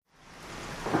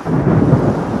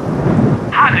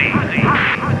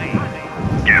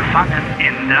Gefangen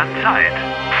in der Zeit.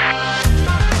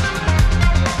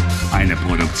 Eine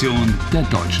Produktion der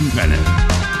Deutschen Welle.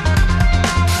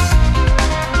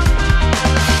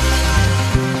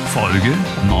 Folge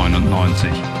 99.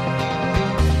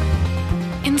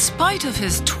 In spite of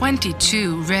his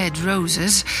 22 red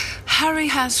roses, Harry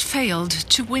has failed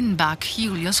to win back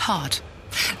Julia's heart.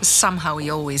 Somehow he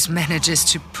always manages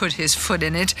to put his foot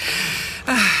in it.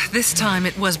 This time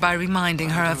it was by reminding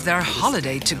her of their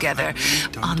holiday together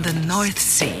on the North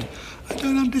Sea. I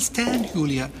don't understand,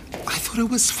 Julia. I thought it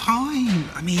was fine.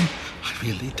 I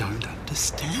really don't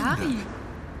understand. Harry.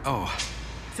 Oh.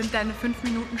 Sind deine 5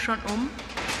 Minuten schon um?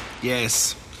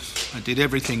 Yes, I did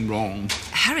everything wrong.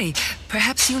 Harry,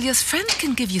 perhaps Julia's friend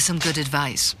can give you some good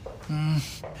advice.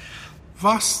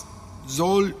 Was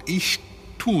soll ich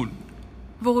tun?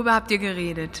 Worüber habt ihr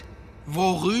geredet?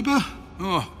 Worüber?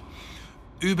 Oh,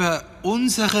 über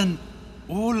unseren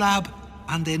Urlaub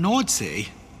an der Nordsee.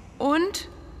 Und?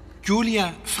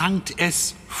 Julia fand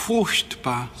es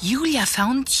furchtbar. Julia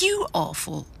found you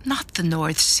awful, not the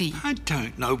North Sea. I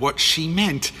don't know what she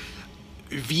meant.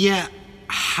 Wir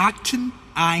hatten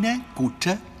eine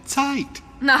gute Zeit.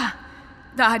 Na,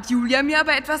 da hat Julia mir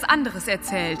aber etwas anderes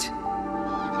erzählt.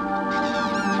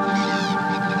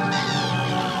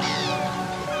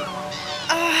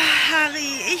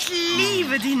 Harry, ich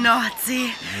liebe die Nordsee.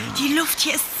 Die Luft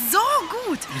hier ist so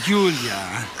gut. Julia,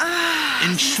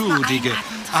 entschuldige,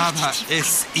 aber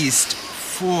es ist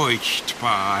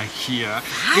furchtbar hier.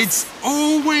 Was? It's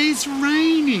always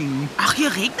raining. Ach,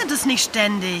 hier regnet es nicht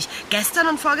ständig. Gestern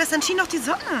und vorgestern schien noch die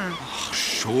Sonne.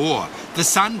 Sure, the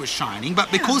sun was shining, but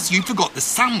because you forgot the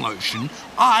sun lotion,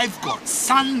 I've got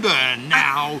sunburn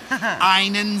now.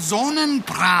 Einen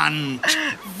Sonnenbrand.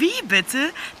 Wie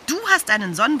bitte? Du hast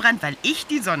einen Sonnenbrand, weil ich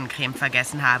die Sonnencreme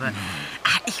vergessen habe.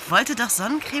 Ich wollte doch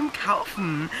Sonnencreme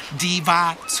kaufen. Die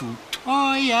war zu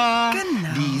teuer.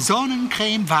 Genau. Die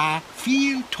Sonnencreme war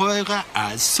viel teurer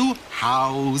als zu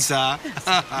Hause.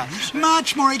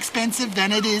 Much more expensive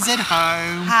than it is at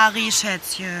home. Harry,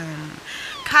 Schätzchen,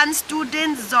 kannst du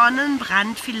den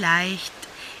Sonnenbrand vielleicht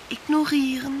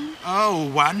ignorieren?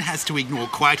 Oh, one has to ignore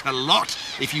quite a lot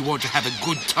if you want to have a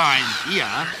good time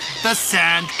here. The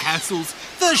sand castles,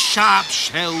 the sharp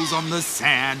shells on the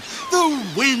sand, the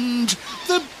wind,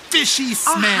 the fishy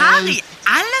Oh, smell. Harry,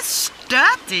 alles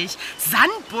stört dich.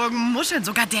 Sandburgen, Muscheln,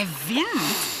 sogar der Wind.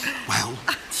 Well,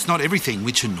 it's not everything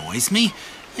which annoys me.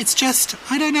 It's just,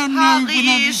 I don't know.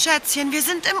 Harry, Schätzchen, wir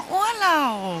sind im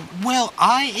Urlaub. Well,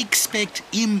 I expect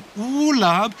im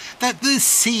Urlaub that the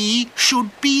sea should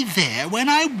be there when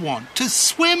I want to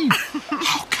swim.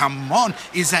 Oh, come on.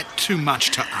 Is that too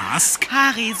much to ask?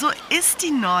 Harry, so ist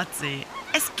die Nordsee.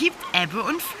 Es gibt Ebbe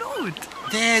und Flut.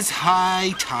 There's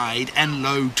high tide and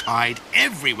low tide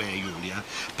everywhere, Julia.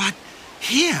 But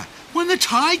here, when the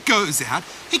tide goes out,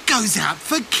 it goes out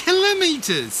for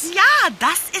kilometers. Ja,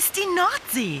 das ist die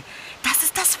Nordsee. Das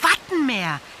ist das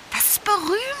Wattenmeer. Das ist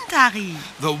berühmt, Harry.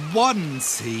 The Wadden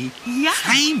Sea? Ja.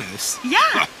 Famous?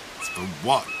 Ja. It's for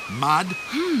what? Mud?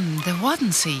 The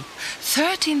Wadden Sea.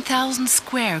 13,000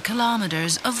 square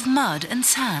kilometers of mud and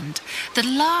sand. The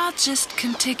largest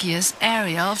contiguous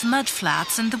area of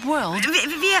mudflats in the world.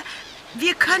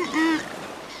 Wir könnten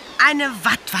eine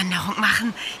Wattwanderung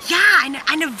machen. Ja,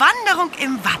 eine Wanderung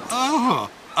im Watt. Oh,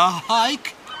 a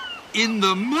hike in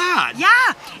the mud? Ja,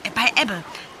 bei Ebbe.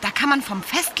 Da kann man vom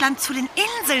Festland zu den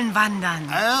Inseln wandern.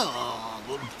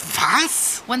 Oh,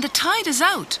 was? When the tide is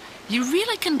out, you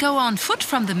really can go on foot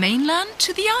from the mainland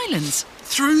to the islands.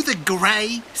 Through the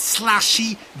grey,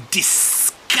 slushy,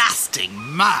 disgusting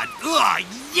mud. Ugh,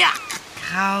 yuck.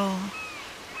 Grau,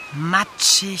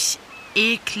 matschig,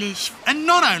 eklig, And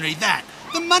not only that,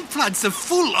 the mudfloods are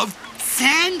full of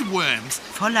sandworms.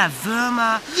 voller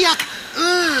Würmer. Yuck.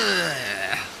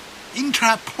 Ugh. In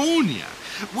Traponia,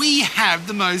 we have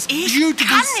the most Ich beautiful...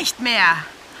 kann nicht mehr.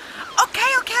 Okay,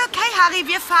 Harry,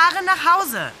 wir fahren nach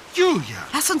Hause. Julia,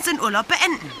 Lass uns den Urlaub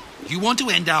beenden. you want to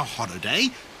end our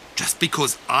holiday just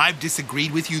because I've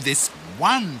disagreed with you this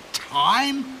one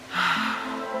time?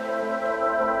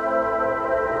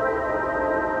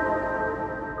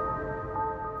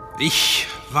 Ich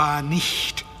war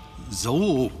nicht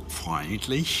so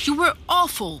freundlich. You were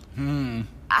awful.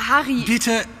 Harry,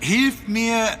 Bitte hilf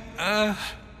mir.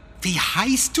 Wie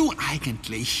heißt du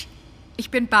eigentlich? ich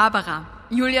bin Barbara,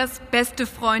 Julias beste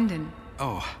Freundin.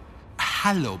 Oh,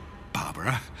 hallo,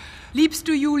 Barbara. Liebst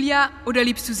du Julia oder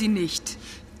liebst du sie nicht?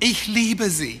 Ich liebe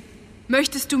sie.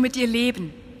 Möchtest du mit ihr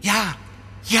leben? Ja.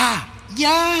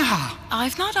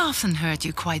 I've not often heard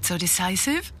you quite so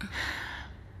decisive.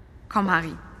 Komm,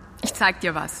 Harry, ich zeig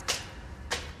dir was.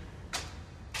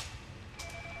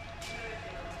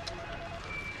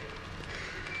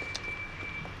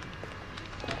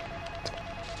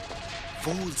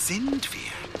 Wo sind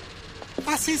wir?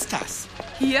 Was ist das?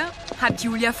 Hier hat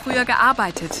Julia früher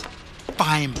gearbeitet.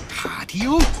 Beim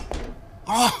Radio?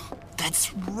 Oh,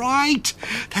 that's right.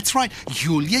 That's right.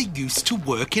 Julia used to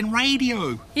work in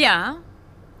radio. Ja,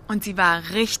 und sie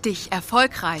war richtig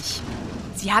erfolgreich.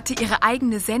 Sie hatte ihre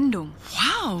eigene Sendung.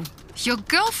 Wow, your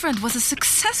girlfriend was a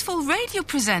successful radio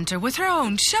presenter with her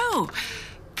own show.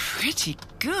 Pretty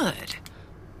good.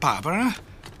 Barbara,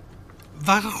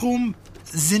 warum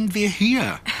sind wir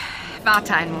hier?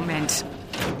 Warte einen Moment.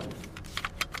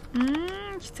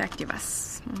 Ich sag dir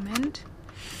was. Moment.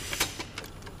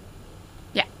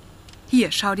 Ja,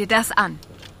 hier, schau dir das an.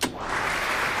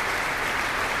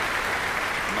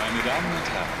 Meine Damen und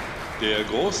Herren, der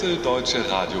große Deutsche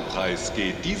Radiopreis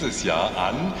geht dieses Jahr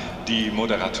an die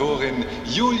Moderatorin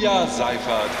Julia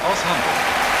Seifert aus Hamburg.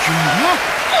 Julia?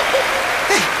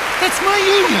 Hey, that's my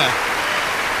Julia.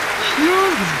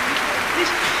 Julia.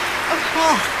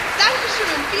 Oh.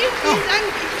 Dankeschön, vielen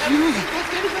Dank. Ich weiß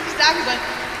gar nicht, was ich sagen soll.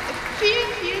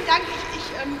 Vielen Dank. Ich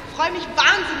freue mich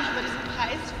wahnsinnig über diesen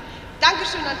Preis.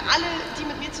 Dankeschön an alle, die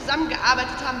mit mir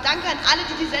zusammengearbeitet haben. Danke an alle,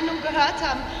 die die Sendung gehört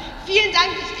haben. Vielen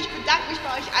Dank. Ich bedanke mich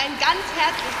bei euch allen ganz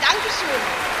herzlich. Dankeschön.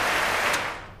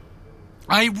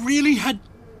 I really had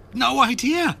no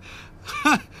idea.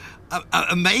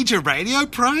 A major radio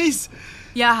prize?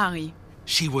 Ja, Harry.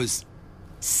 She was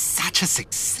such a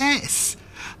success.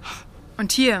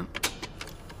 Und hier,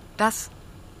 das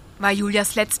war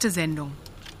Julias letzte Sendung.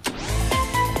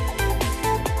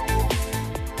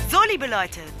 So, liebe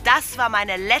Leute, das war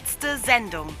meine letzte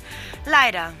Sendung.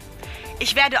 Leider.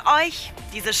 Ich werde euch,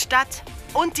 diese Stadt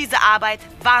und diese Arbeit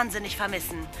wahnsinnig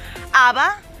vermissen.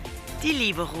 Aber die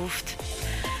Liebe ruft.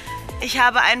 Ich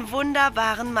habe einen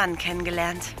wunderbaren Mann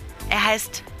kennengelernt. Er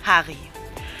heißt Harry.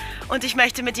 Und ich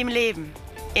möchte mit ihm leben.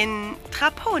 In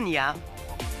Traponia.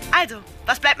 Also,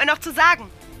 was bleibt mir noch zu sagen?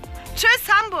 Tschüss,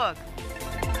 Hamburg!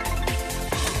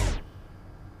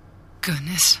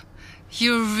 Goodness,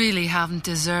 you really haven't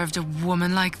deserved a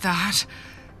woman like that.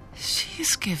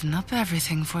 She's given up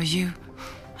everything for you.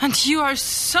 And you are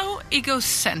so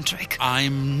egocentric.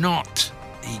 I'm not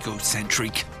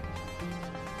egocentric.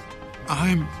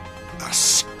 I'm a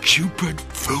stupid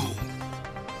fool.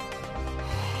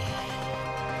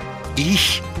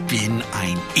 Ich bin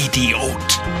ein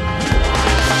Idiot.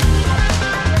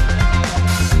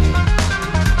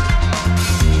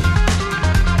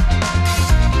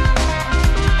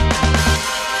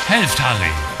 Helft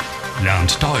Harry.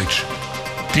 Lernt Deutsch.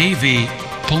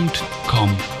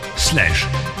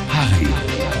 dw.com/Harry.